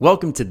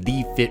Welcome to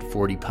the Fit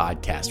 40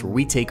 podcast, where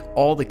we take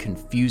all the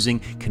confusing,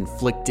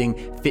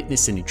 conflicting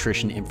fitness and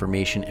nutrition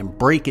information and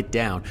break it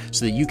down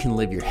so that you can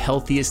live your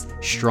healthiest,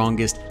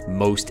 strongest,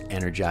 most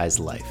energized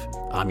life.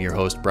 I'm your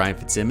host, Brian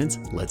Fitzsimmons.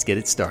 Let's get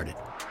it started.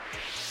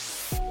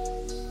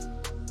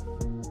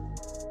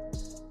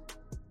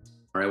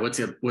 All right,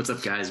 what's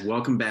up, guys?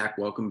 Welcome back.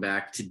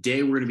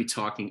 Today, we're going to be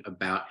talking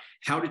about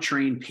how to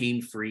train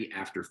pain-free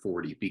after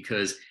 40,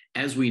 because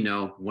as we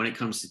know, when it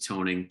comes to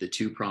toning, the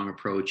two-prong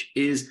approach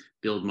is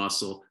build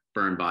muscle,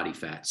 burn body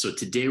fat. So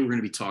today, we're going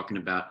to be talking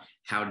about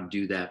how to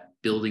do that,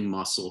 building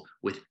muscle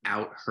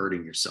without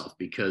hurting yourself,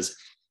 because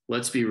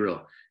let's be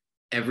real,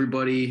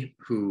 everybody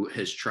who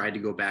has tried to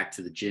go back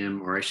to the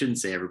gym, or I shouldn't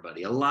say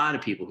everybody, a lot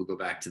of people who go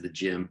back to the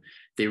gym,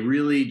 they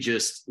really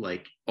just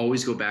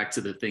always go back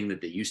to the thing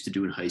that they used to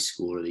do in high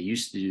school, or they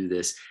used to do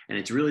this. And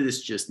it's really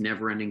this just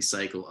never ending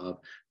cycle of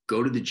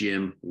go to the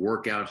gym,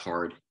 work out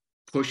hard,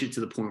 push it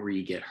to the point where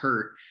you get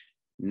hurt,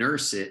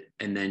 nurse it,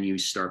 and then you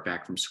start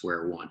back from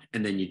square one.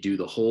 And then you do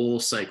the whole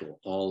cycle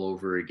all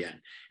over again.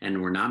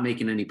 And we're not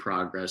making any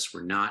progress.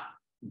 We're not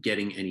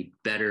getting any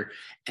better,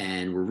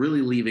 and we're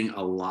really leaving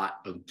a lot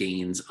of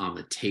gains on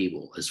the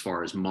table as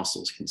far as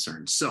muscle is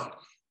concerned. So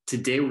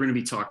today we're going to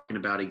be talking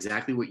about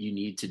exactly what you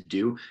need to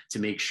do to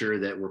make sure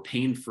that we're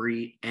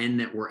pain-free and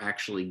that we're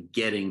actually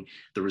getting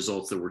the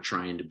results that we're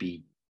trying to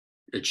be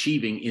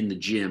achieving in the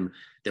gym,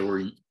 that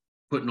we're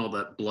putting all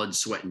that blood,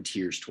 sweat, and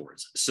tears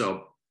towards.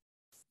 So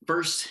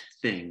first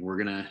thing,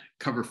 we're going to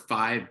cover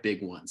 5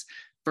 big ones.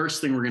 First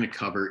thing we're going to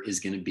cover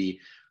is going to be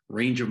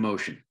range of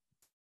motion.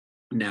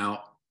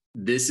 Now,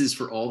 this is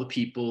for all the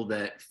people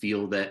that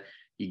feel that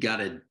you got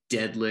to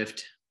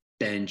deadlift,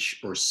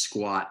 bench, or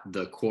squat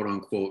the quote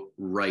unquote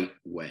right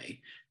way.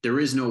 There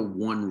is no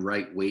one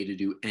right way to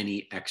do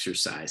any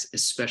exercise,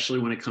 especially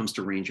when it comes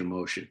to range of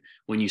motion.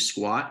 When you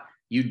squat,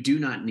 you do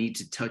not need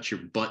to touch your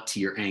butt to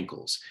your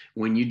ankles.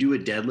 When you do a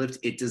deadlift,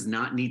 it does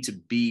not need to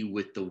be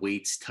with the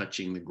weights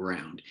touching the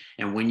ground.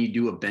 And when you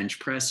do a bench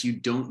press, you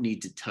don't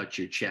need to touch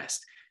your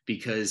chest,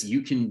 because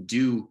you can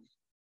do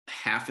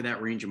half of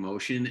that range of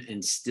motion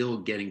and still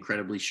get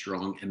incredibly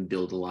strong and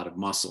build a lot of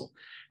muscle.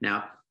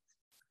 Now,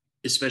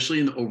 especially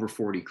in the over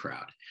 40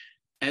 crowd,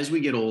 as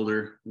we get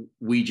older,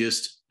 we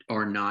just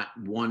are not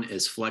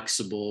as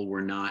flexible.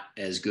 We're not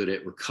as good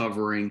at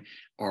recovering.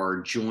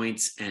 Our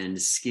joints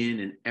and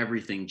skin and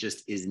everything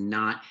just is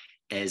not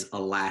as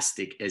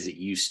elastic as it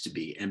used to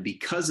be. And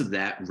because of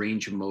that,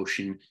 range of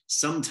motion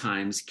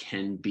sometimes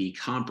can be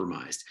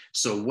compromised.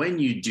 So when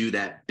you do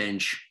that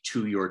bench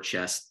to your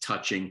chest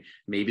touching,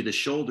 maybe the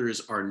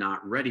shoulders are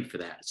not ready for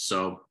that.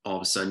 So all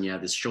of a sudden you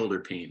have this shoulder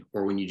pain.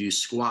 Or when you do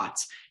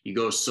squats, you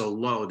go so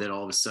low that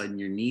all of a sudden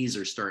your knees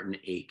are starting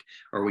to ache.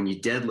 Or when you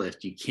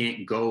deadlift, you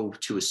can't go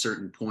to a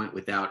certain point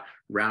without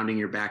rounding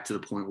your back to the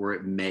point where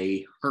it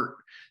may hurt.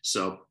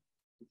 So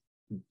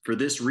for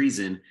this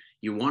reason,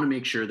 you want to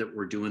make sure that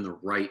we're doing the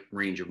right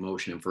range of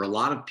motion. And for a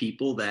lot of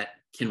people, that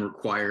can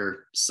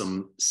require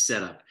some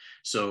setup.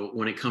 So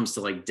when it comes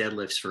to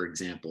deadlifts, for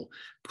example,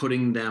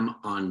 putting them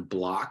on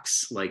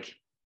blocks, like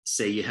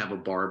say you have a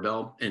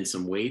barbell and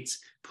some weights,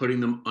 putting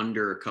them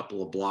under a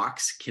couple of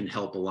blocks can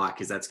help a lot,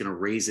 because that's going to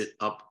raise it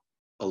up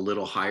a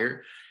little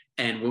higher.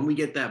 And when we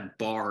get that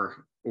bar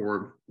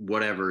or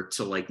whatever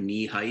to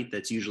knee height,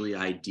 that's usually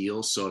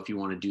ideal. So if you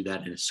want to do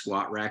that in a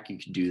squat rack, you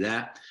can do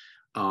that.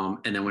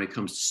 And then when it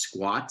comes to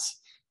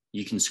squats,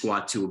 you can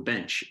squat to a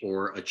bench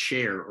or a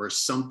chair or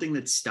something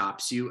that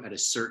stops you at a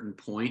certain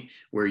point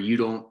where you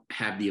don't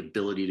have the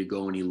ability to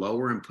go any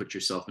lower and put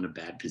yourself in a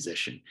bad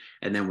position.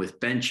 And then with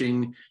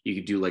benching, you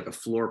could do a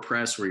floor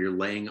press where you're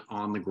laying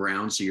on the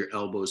ground, so your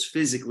elbows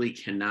physically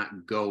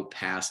cannot go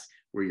past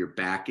where your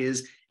back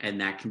is.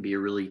 And that can be a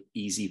really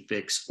easy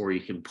fix. Or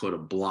you can put a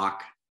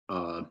block,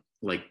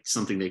 like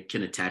something that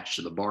can attach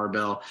to the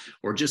barbell,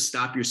 or just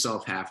stop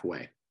yourself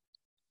halfway.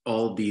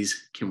 All of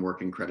these can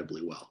work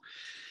incredibly well.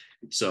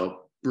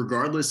 So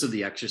regardless of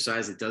the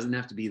exercise, it doesn't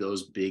have to be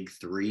those big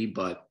 3,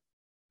 but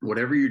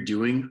whatever you're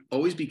doing,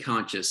 always be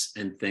conscious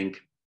and think,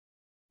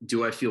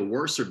 do I feel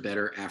worse or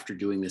better after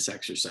doing this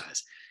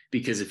exercise?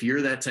 Because if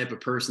you're that type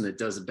of person that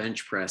does a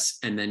bench press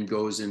and then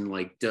goes and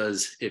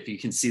if you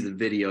can see the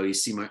video, you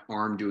see my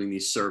arm doing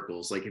these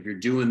circles. If you're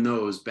doing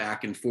those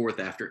back and forth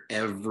after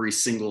every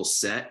single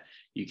set,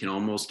 you can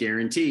almost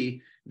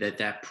guarantee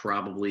that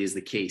probably is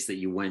the case, that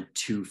you went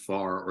too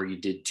far or you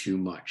did too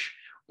much.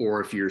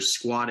 Or if you're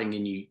squatting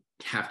and you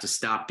have to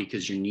stop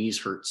because your knees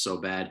hurt so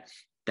bad,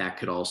 that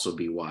could also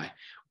be why.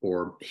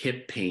 Or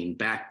hip pain,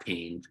 back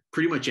pain,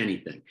 pretty much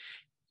anything.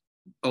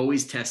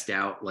 Always test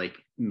out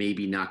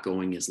maybe not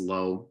going as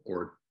low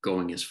or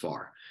going as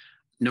far.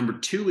 Number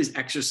 2 is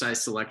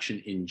exercise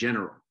selection in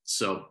general.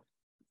 So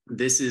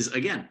this is,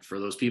 again, for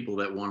those people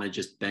that want to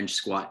just bench,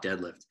 squat,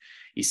 deadlift.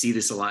 You see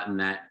this a lot in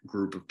that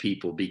group of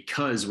people,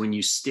 because when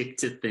you stick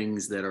to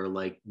things that are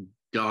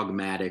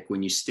dogmatic,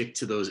 when you stick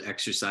to those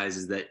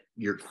exercises that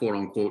you're quote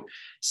unquote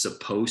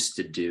supposed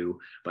to do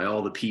by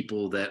all the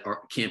people that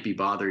can't be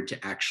bothered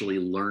to actually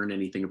learn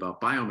anything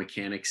about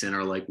biomechanics and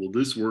are well,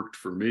 this worked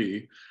for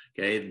me.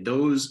 Okay.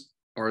 Those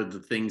are the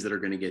things that are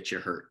going to get you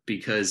hurt,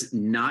 because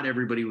not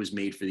everybody was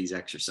made for these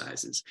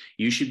exercises.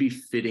 You should be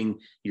fitting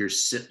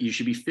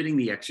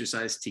the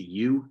exercise to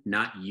you,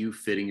 not you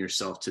fitting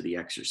yourself to the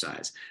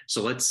exercise.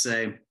 So let's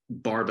say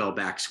barbell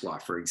back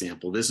squat, for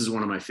example. This is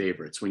one of my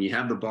favorites. When you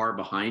have the bar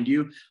behind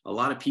you, a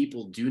lot of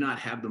people do not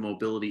have the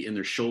mobility in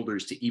their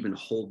shoulders to even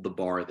hold the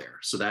bar there.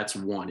 So that's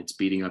one, it's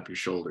beating up your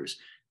shoulders.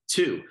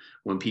 Two,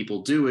 when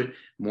people do it,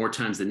 more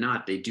times than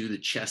not, they do the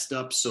chest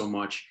up so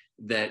much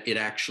that it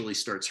actually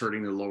starts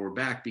hurting their lower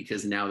back,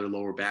 because now their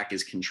lower back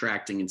is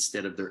contracting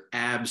instead of their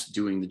abs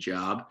doing the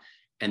job.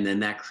 And then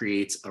that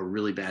creates a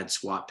really bad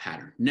squat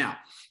pattern. Now,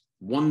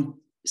 one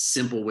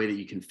simple way that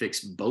you can fix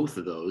both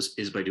of those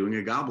is by doing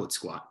a goblet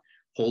squat,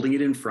 holding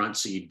it in front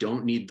so you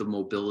don't need the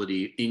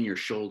mobility in your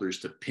shoulders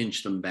to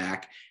pinch them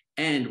back.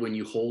 And when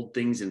you hold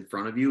things in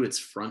front of you, it's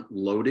front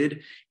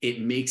loaded.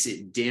 It makes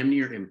it damn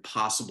near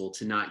impossible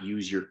to not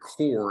use your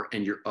core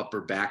and your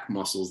upper back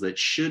muscles that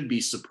should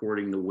be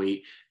supporting the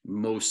weight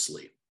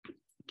mostly.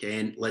 Okay,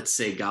 and let's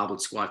say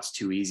goblet squat's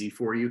too easy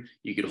for you.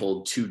 You could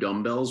hold 2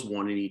 dumbbells,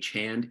 1 in each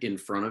hand in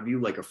front of you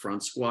like a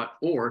front squat.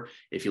 Or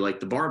if you like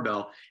the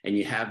barbell and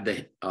you have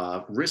the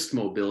wrist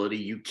mobility,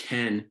 you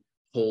can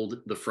hold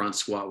the front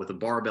squat with a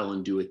barbell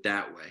and do it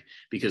that way,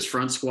 because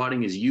front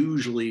squatting is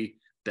usually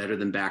better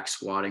than back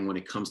squatting when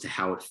it comes to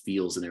how it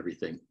feels and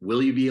everything.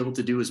 Will you be able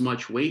to do as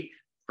much weight?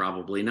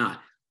 Probably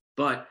not.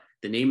 But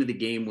the name of the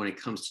game when it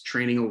comes to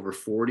training over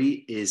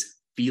 40 is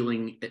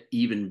feeling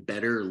even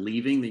better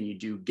leaving than you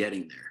do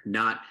getting there,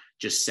 not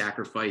just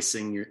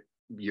sacrificing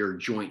your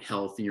joint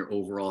health and your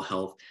overall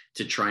health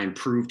to try and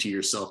prove to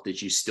yourself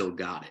that you still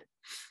got it.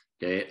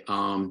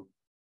 Okay.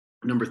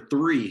 Number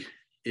 3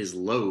 is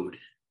load.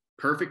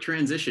 Perfect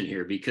transition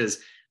here,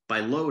 because by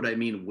load, I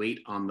mean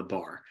weight on the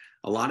bar.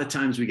 A lot of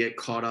times we get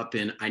caught up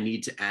in, I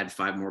need to add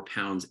 5 more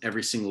pounds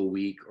every single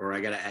week, or I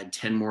got to add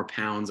 10 more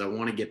pounds. I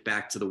want to get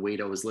back to the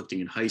weight I was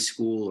lifting in high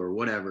school or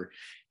whatever.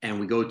 And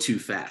we go too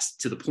fast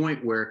to the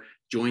point where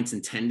joints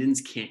and tendons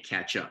can't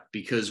catch up,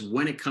 because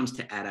when it comes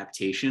to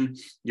adaptation,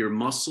 your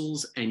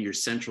muscles and your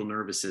central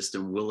nervous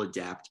system will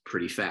adapt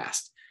pretty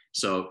fast.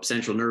 So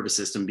central nervous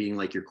system being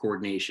like your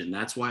coordination.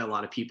 That's why a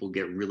lot of people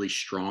get really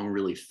strong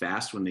really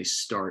fast when they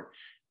start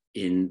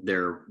in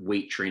their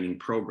weight training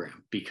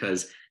program,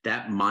 because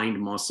that mind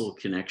muscle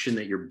connection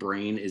that your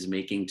brain is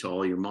making to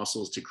all your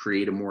muscles to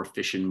create a more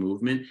efficient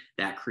movement,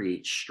 that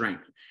creates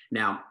strength.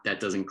 Now, that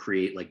doesn't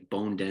create like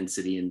bone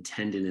density and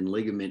tendon and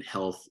ligament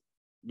health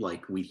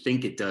like we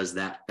think it does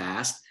that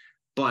fast,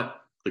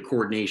 but the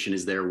coordination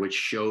is there,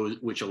 which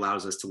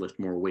allows us to lift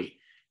more weight.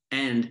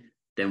 And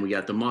then we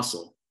got the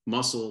muscle,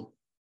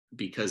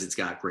 because it's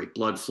got great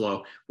blood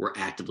flow, we're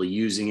actively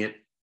using it,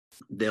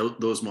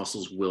 those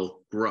muscles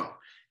will grow.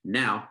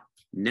 Now,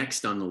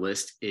 next on the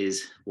list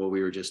is what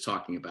we were just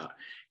talking about.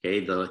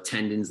 Okay, the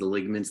tendons, the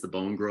ligaments, the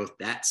bone growth,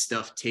 that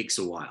stuff takes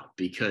a while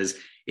because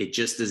it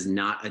just does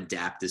not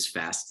adapt as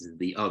fast as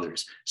the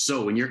others.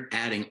 So when you're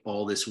adding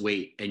all this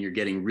weight and you're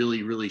getting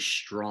really, really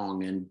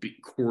strong and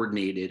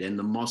coordinated and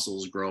the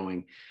muscles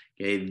growing,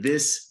 okay,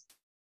 this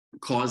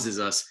causes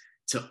us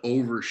to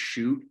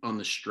overshoot on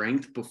the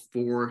strength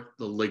before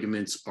the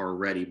ligaments are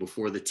ready,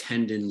 before the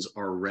tendons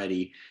are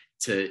ready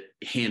to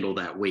handle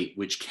that weight,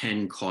 which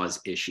can cause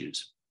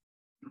issues.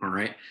 All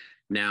right.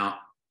 Now,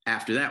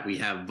 after that, we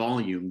have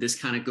volume. This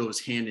kind of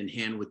goes hand in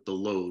hand with the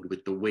load,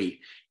 with the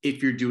weight.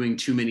 If you're doing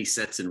too many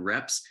sets and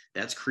reps,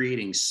 that's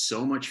creating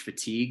so much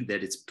fatigue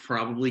that it's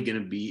probably going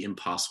to be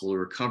impossible to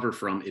recover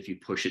from if you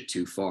push it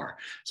too far.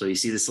 So you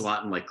see this a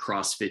lot in like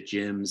CrossFit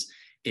gyms,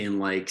 in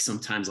like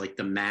sometimes like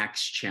the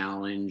Max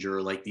Challenge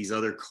or like these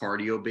other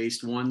cardio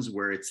based ones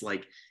where it's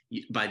like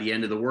by the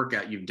end of the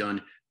workout, you've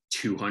done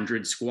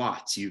 200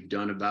 squats, you've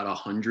done about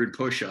 100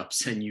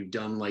 push-ups, and you've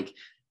done like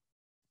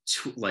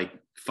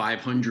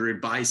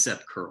 500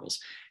 bicep curls,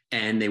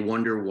 and you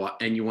wonder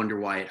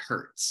why it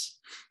hurts.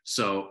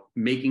 So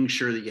making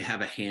sure that you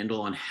have a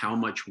handle on how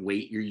much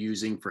weight you're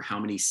using for how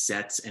many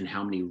sets and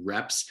how many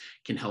reps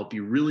can help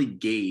you really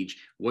gauge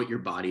what your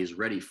body is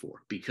ready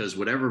for, because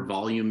whatever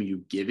volume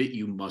you give it,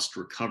 you must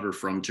recover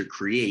from to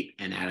create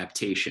an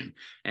adaptation.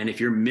 And if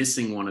you're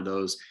missing one of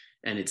those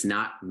and it's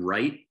not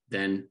right,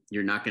 then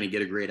you're not going to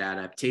get a great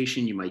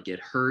adaptation. You might get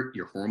hurt.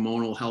 Your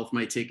hormonal health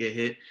might take a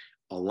hit.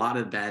 A lot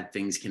of bad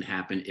things can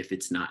happen if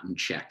it's not in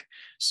check.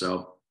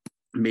 So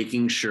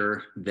making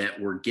sure that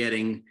we're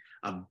getting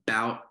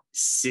about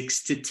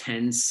 6 to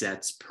 10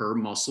 sets per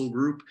muscle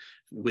group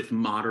with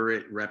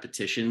moderate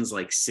repetitions,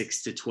 like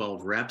 6 to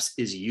 12 reps,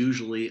 is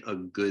usually a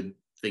good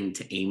thing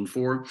to aim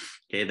for.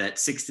 Okay, that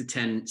 6 to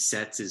 10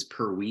 sets is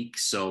per week.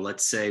 So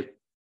let's say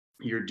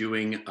you're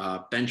doing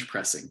bench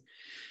pressing.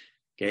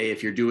 Okay,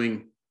 if you're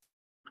doing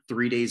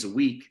 3 days a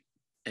week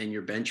and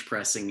you're bench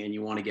pressing and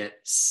you want to get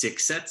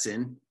 6 sets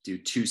in, do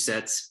 2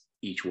 sets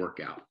each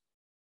workout.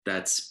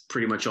 That's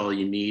pretty much all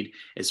you need,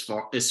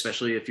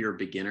 especially if you're a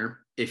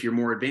beginner. If you're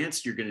more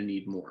advanced, you're going to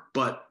need more.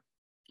 But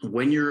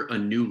when you're a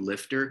new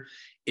lifter,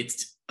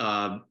 it's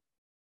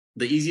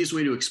the easiest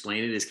way to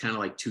explain it is kind of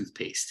like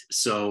toothpaste.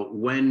 So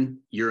when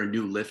you're a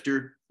new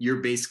lifter, you're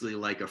basically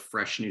like a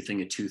fresh new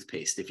thing of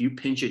toothpaste. If you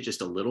pinch it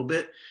just a little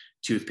bit,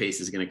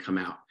 toothpaste is going to come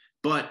out.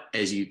 But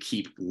as you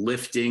keep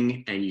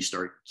lifting and you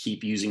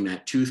keep using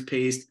that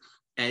toothpaste,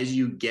 as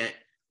you get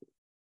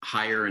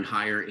higher and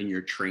higher in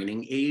your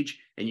training age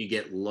and you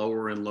get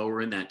lower and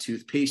lower in that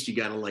toothpaste, you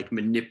got to like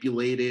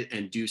manipulate it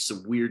and do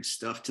some weird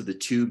stuff to the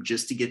tube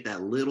just to get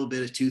that little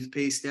bit of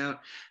toothpaste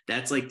out.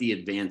 That's like the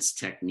advanced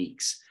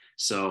techniques.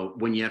 So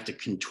when you have to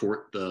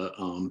contort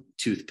the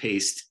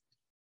toothpaste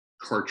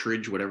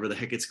cartridge, whatever the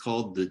heck it's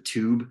called, the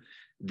tube,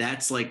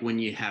 that's like when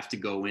you have to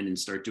go in and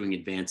start doing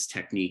advanced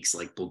techniques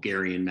like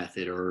Bulgarian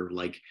method or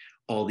like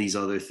all these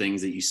other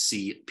things that you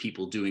see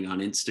people doing on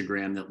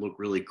Instagram that look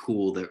really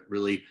cool, that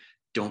really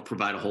don't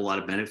provide a whole lot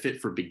of benefit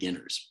for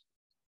beginners.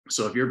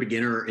 So if you're a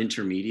beginner or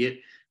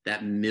intermediate,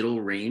 that middle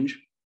range,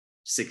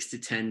 6 to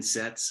 10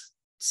 sets,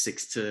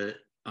 6 to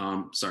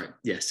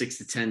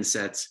 10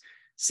 sets,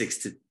 6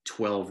 to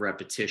 12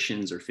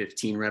 repetitions or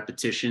 15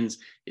 repetitions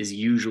is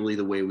usually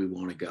the way we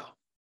want to go.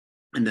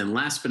 And then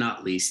last but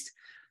not least,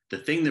 the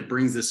thing that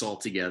brings this all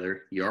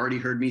together, you already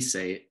heard me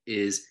say it,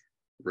 is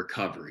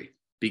recovery.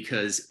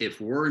 Because if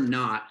we're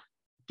not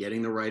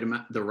getting the right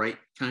amount, the right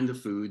kind of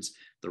foods,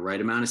 the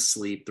right amount of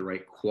sleep, the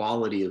right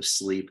quality of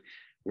sleep,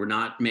 we're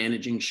not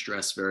managing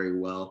stress very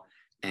well,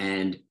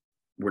 and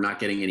we're not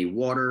getting any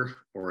water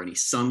or any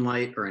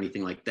sunlight or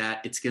anything like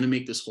that, it's going to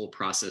make this whole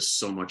process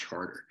so much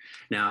harder.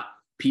 Now,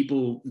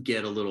 people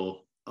get a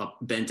little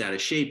bent out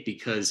of shape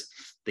because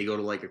they go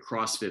to like a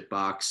CrossFit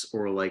box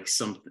or like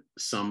some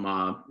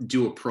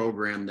do a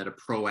program that a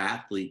pro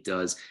athlete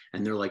does,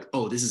 and they're like,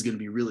 oh, this is going to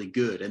be really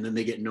good, and then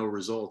they get no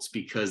results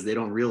because they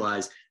don't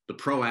realize the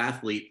pro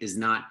athlete is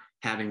not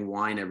having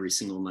wine every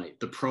single night.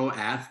 The pro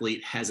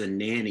athlete has a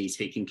nanny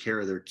taking care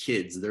of their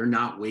kids. They're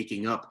not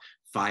waking up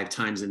 5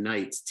 times a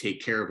night to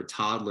take care of a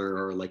toddler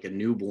or like a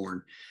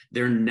newborn.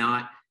 They're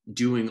not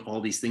doing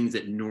all these things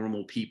that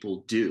normal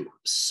people do.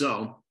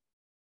 So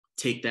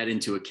take that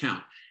into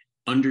account.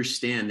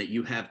 Understand that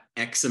you have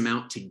X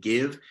amount to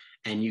give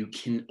and you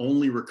can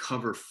only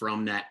recover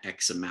from that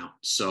X amount.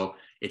 So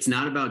it's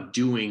not about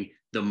doing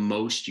the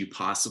most you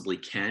possibly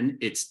can.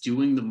 It's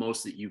doing the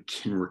most that you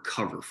can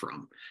recover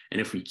from. And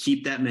if we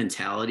keep that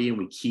mentality and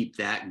we keep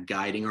that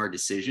guiding our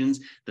decisions,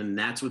 then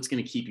that's what's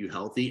going to keep you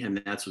healthy.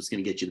 And that's what's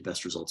going to get you the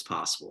best results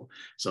possible.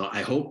 So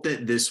I hope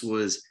that this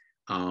was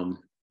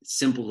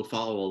simple to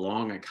follow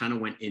along. I kind of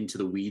went into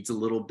the weeds a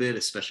little bit,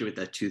 especially with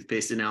that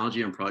toothpaste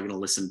analogy. I'm probably going to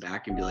listen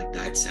back and be like,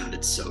 that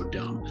sounded so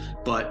dumb.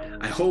 But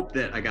I hope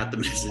that I got the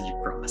message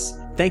across.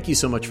 Thank you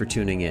so much for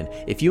tuning in.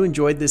 If you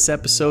enjoyed this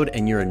episode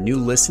and you're a new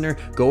listener,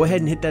 go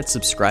ahead and hit that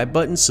subscribe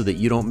button so that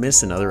you don't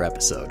miss another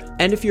episode.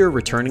 And if you're a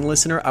returning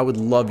listener, I would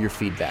love your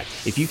feedback.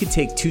 If you could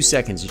take 2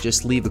 seconds to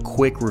just leave a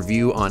quick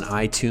review on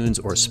iTunes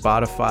or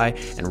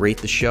Spotify and rate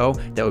the show,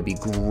 that would be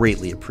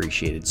greatly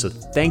appreciated. So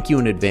thank you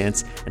in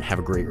advance and have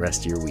a great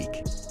rest of your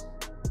week.